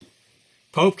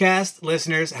Popecast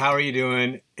listeners, how are you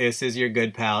doing? This is your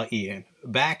good pal Ian.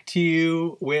 Back to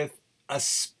you with a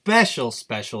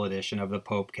special edition of the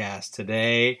Popecast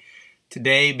today.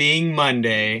 Today being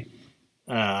Monday,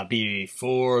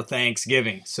 before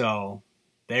Thanksgiving. So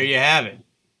there you have it.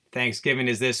 Thanksgiving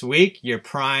is this week. You're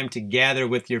primed to gather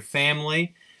with your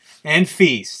family and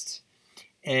feast.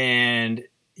 And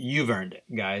you've earned it,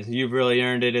 guys. You've really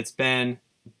earned it. It's been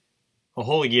a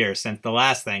whole year since the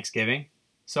last Thanksgiving.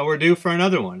 So we're due for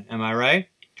another one, am I right?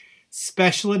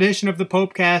 Special edition of the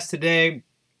Popecast today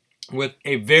with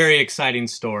a very exciting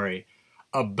story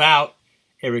about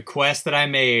a request that I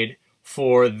made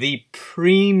for the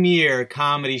premier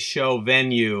comedy show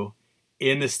venue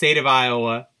in the state of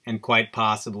Iowa and quite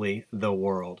possibly the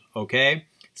world, okay?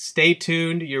 Stay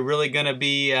tuned. You're really going to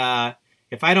be,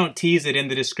 if I don't tease it in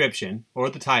the description or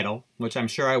the title, which I'm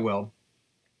sure I will,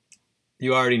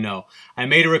 you already know. I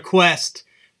made a request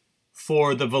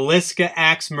for the Villisca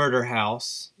Axe Murder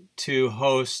House to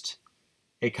host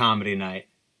a comedy night.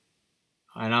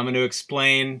 And I'm going to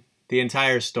explain the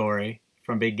entire story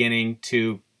from beginning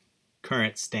to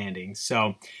current standings.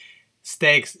 So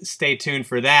stay tuned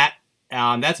for that.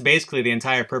 That's basically the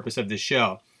entire purpose of the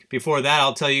show. Before that,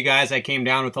 I'll tell you guys I came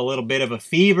down with a little bit of a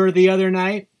fever the other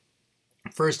night.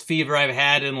 First fever I've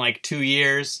had in like 2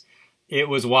 years. It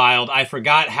was wild. I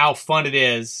forgot how fun it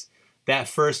is. That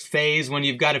first phase when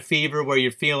you've got a fever where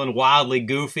you're feeling wildly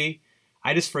goofy.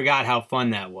 I just forgot how fun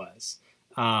that was.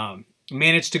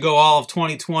 Managed to go all of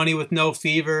 2020 with no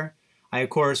fever. I,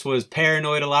 of course, was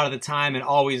paranoid a lot of the time and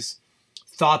always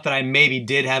thought that I maybe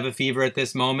did have a fever at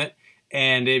this moment.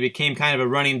 And it became kind of a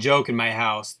running joke in my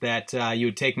house that you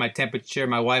would take my temperature,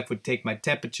 my wife would take my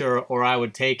temperature, or I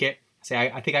would take it.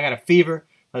 Say, I think I got a fever.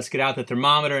 Let's get out the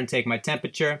thermometer and take my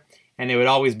temperature. And it would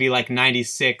always be like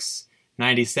 96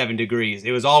 97 degrees.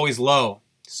 It was always low.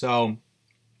 So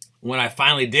when I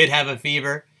finally did have a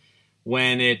fever,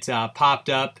 when it popped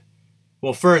up,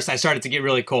 well, first I started to get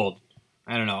really cold.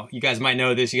 I don't know. You guys might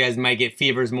know this. You guys might get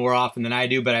fevers more often than I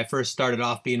do, but I first started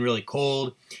off being really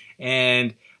cold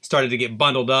and started to get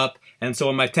bundled up. And so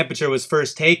when my temperature was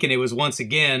first taken, it was once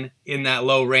again in that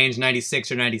low range,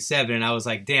 96 or 97. And I was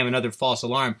like, damn, another false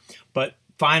alarm. But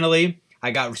finally, I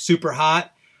got super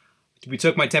hot. We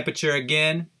took my temperature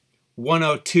again.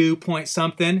 102 point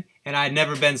something, and I'd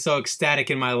never been so ecstatic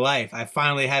in my life. I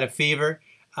finally had a fever.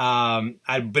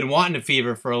 I'd been wanting a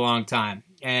fever for a long time,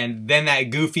 and then that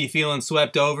goofy feeling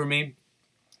swept over me,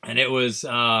 and it was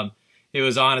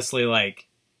honestly like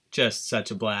just such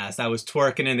a blast. I was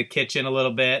twerking in the kitchen a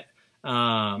little bit.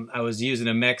 I was using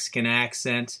a Mexican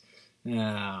accent.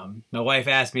 My wife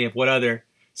asked me what other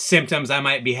symptoms I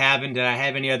might be having. Did I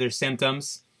have any other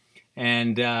symptoms?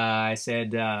 And I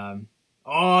said,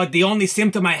 oh, the only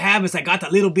symptom I have is I got a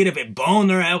little bit of a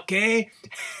boner, okay?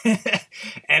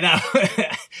 and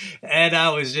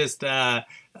I was just,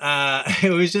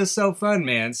 it was just so fun,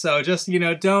 man. So just,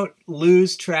 don't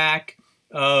lose track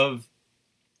of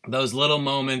those little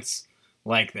moments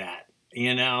like that.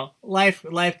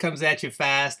 Life comes at you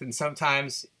fast, and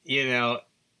sometimes,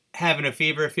 having a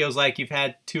fever feels like you've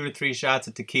had 2 or 3 shots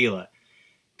of tequila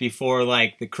before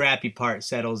like the crappy part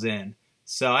settles in.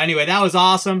 So anyway, that was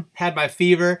awesome. Had my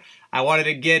fever. I wanted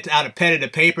to get out a pen and a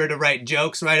paper to write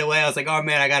jokes right away. I was like, oh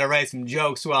man, I got to write some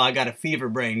jokes while I got a fever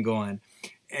brain going.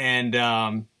 And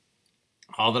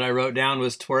all that I wrote down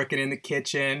was twerking in the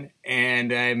kitchen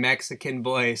and a Mexican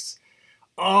voice.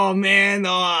 Oh man,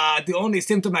 the only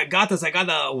symptom I got is I got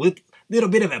a little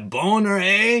bit of a boner,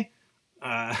 eh?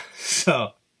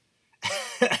 So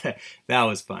that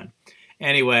was fun.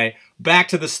 Anyway, back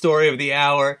to the story of the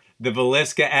hour. The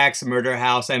Villisca Axe Murder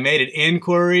House. I made an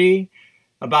inquiry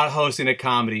about hosting a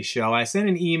comedy show. I sent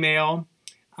an email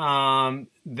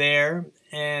there,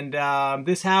 and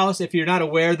this house, if you're not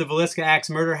aware, the Villisca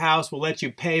Axe Murder House will let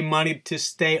you pay money to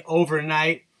stay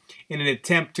overnight in an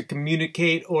attempt to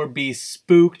communicate or be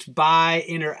spooked by,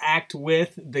 interact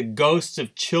with the ghosts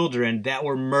of children that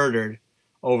were murdered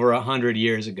over 100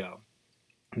 years ago.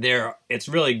 It's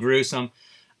really gruesome.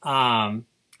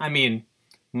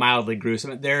 Mildly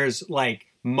gruesome. There's like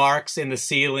marks in the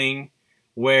ceiling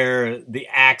where the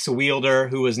axe wielder,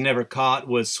 who was never caught,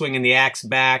 was swinging the axe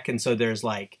back. And so there's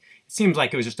like, it seems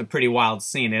like it was just a pretty wild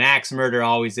scene. An axe murder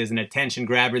always is an attention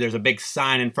grabber. There's a big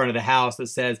sign in front of the house that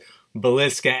says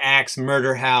Villisca Axe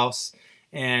Murder House.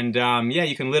 And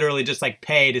you can literally just like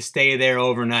pay to stay there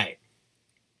overnight.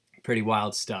 Pretty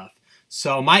wild stuff.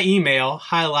 So my email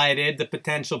highlighted the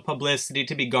potential publicity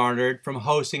to be garnered from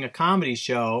hosting a comedy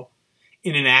show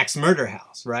in an axe murder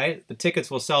house, right? The tickets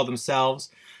will sell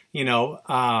themselves. It'll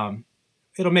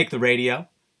make the radio.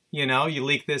 You know, you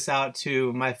leak this out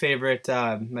to my favorite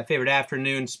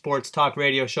afternoon sports talk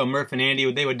radio show, Murph and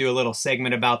Andy. They would do a little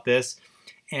segment about this,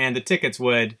 and the tickets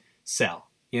would sell.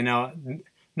 You know,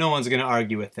 no one's going to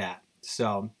argue with that.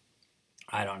 So,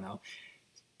 I don't know.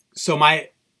 So my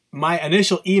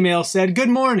initial email said, "Good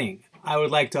morning. I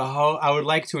would like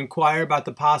to inquire about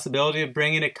the possibility of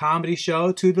bringing a comedy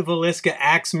show to the Villisca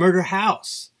Axe Murder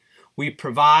House. We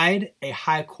provide a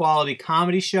high-quality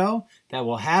comedy show that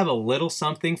will have a little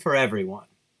something for everyone.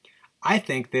 I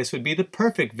think this would be the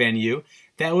perfect venue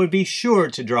that would be sure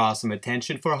to draw some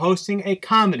attention for hosting a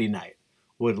comedy night.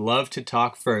 Would love to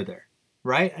talk further."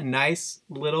 Right? A nice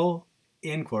little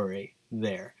inquiry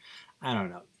there. I don't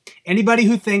know. Anybody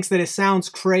who thinks that it sounds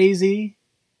crazy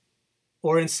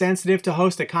or insensitive to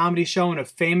host a comedy show in a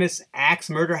famous axe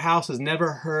murder house has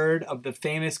never heard of the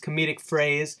famous comedic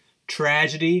phrase,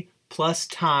 tragedy plus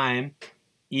time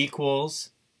equals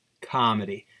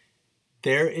comedy.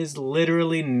 There is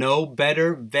literally no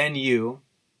better venue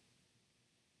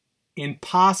in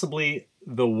possibly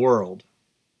the world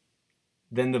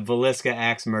than the Villisca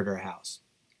Axe Murder House.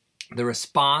 The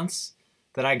response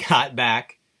that I got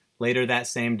back later that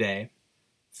same day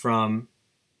from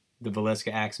the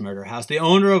Villisca Axe Murder House, the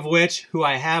owner of which, who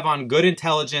I have on good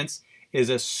intelligence, is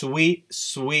a sweet,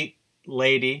 sweet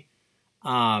lady.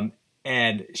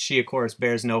 And she, of course,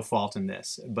 bears no fault in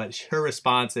this. But her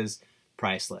response is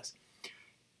priceless.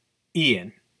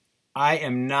 "Ian, I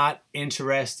am not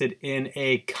interested in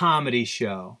a comedy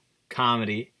show,"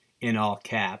 comedy in all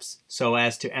caps, so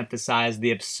as to emphasize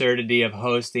the absurdity of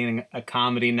hosting a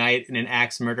comedy night in an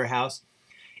axe murder house.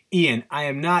 "Ian, I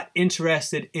am not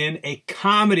interested in a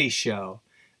comedy show.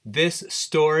 This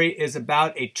story is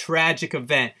about a tragic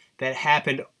event that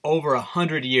happened over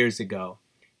 100 years ago.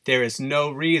 There is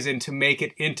no reason to make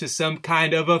it into some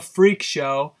kind of a freak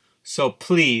show, so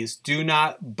please do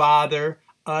not bother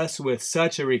us with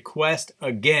such a request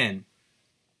again."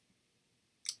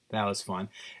 That was fun.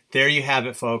 There you have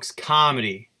it, folks.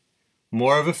 Comedy.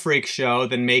 More of a freak show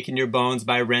than making your bones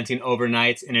by renting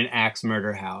overnights in an axe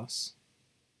murder house.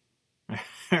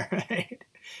 All right.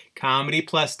 Comedy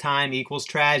plus time equals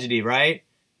tragedy, right?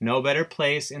 No better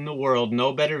place in the world,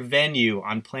 no better venue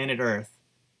on planet Earth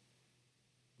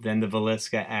than the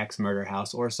Villisca Axe Murder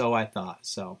House, or so I thought.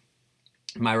 So,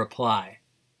 my reply.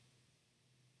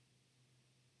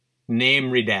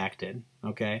 Name redacted,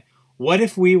 okay? What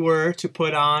if we were to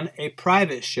put on a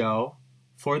private show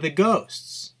for the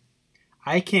ghosts?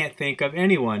 I can't think of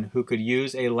anyone who could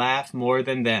use a laugh more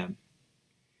than them.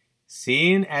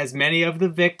 Seeing as many of the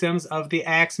victims of the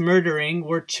axe murdering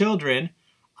were children,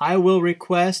 I will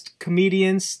request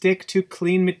comedians stick to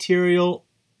clean material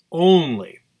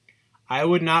only. I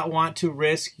would not want to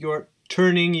risk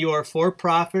turning your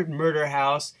for-profit murder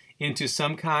house into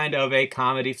some kind of a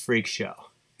comedy freak show.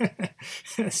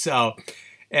 So,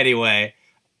 anyway,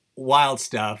 wild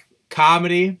stuff.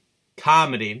 Comedy,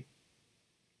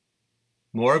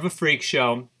 more of a freak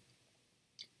show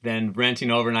than renting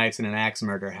overnights in an axe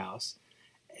murder house.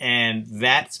 And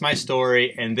that's my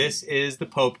story, and this is the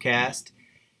Popecast.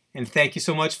 And thank you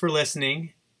so much for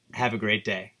listening. Have a great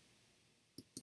day.